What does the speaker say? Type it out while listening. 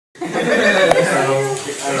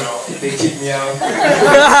don't know. They kick me out.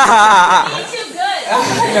 You're too good.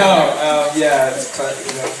 Yeah, it's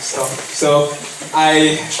stuff. So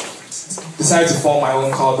I decided to form my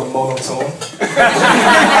own called the monotone.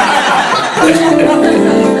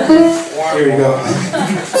 Here we go.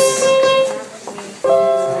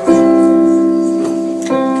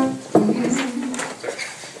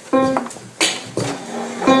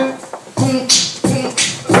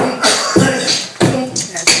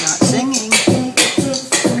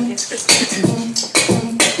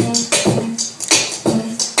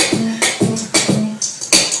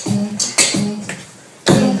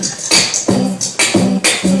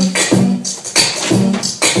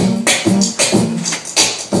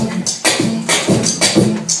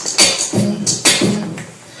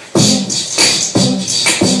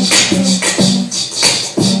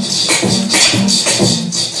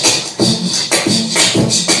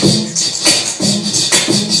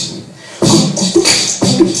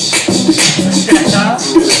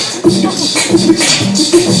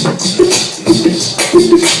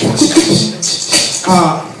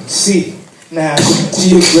 See, now,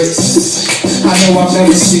 dear Grace, I know I've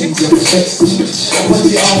never seen your face, but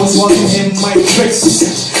you're always walking in my trace,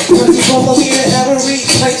 cause you follow me to every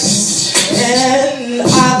place, and I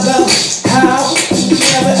love how you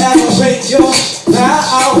never ever break your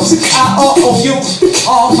vows. I owe you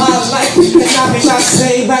all my life, and I may not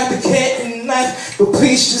say like the cat and knife, but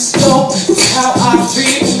please just know how I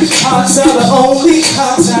feel. Hearts are the only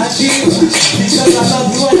cards I give, because I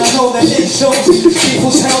love you and I know that it shows.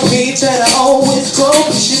 People tell me that I always go,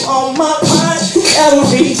 cause you on my mind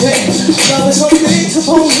every day. Love is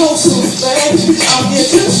unbeatable, no souffle. I'm here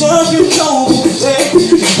to serve you, no buffet.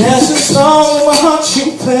 There's a song in my heart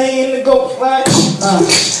you play, and it goes like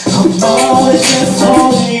I'm always there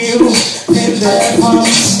for you, and there from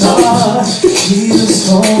the start. Jesus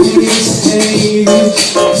told me to save you,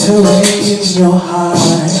 to lay in your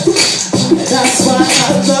heart. That's why I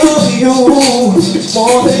love you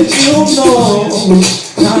more than you know.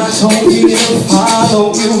 God told me to follow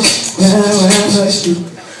you wherever you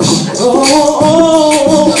go.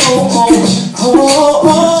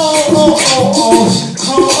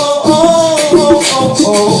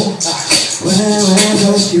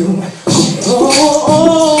 Wherever you go.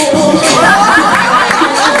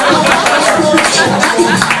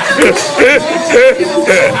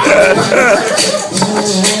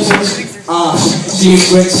 Dear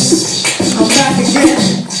Grace, I'm back again,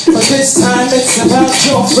 but this time it's about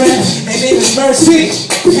your friend. Her name is Mercy,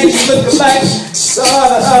 and you look alike. Saw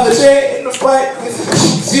the other day in the fight with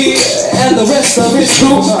Fear and the rest of his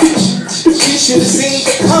crew. She should have seen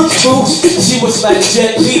the come through. She was like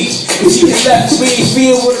Jet Li, if she had left me.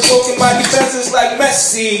 Fear would have broken my defenses like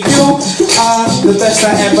Messi. You are the best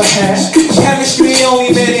I ever had. Chemistry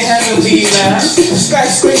only made it heavenly last.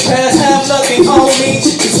 Skyscrapers have nothing on me,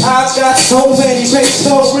 cause I've got so many great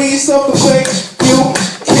stories of the way you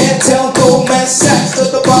can't tell. Goldman Sachs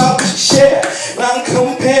at the bottom share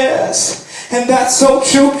non-compares, and that's so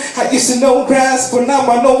true. I used to know grass, but now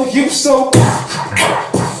I know you. So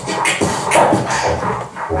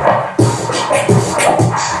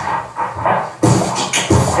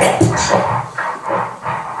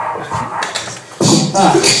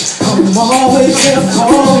I'm always there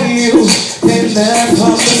for you, and there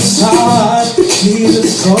from the start.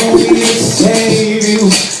 Jesus told me to save you,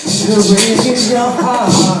 to bring in your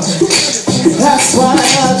heart. That's why I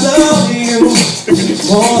love you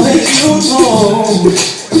more than you know.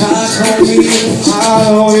 God told me to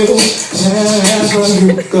follow you wherever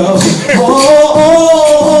you go.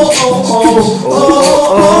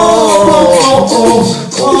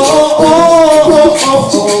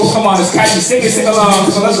 Come on, it's catchy. Sing it, sing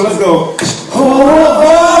along. So let's go.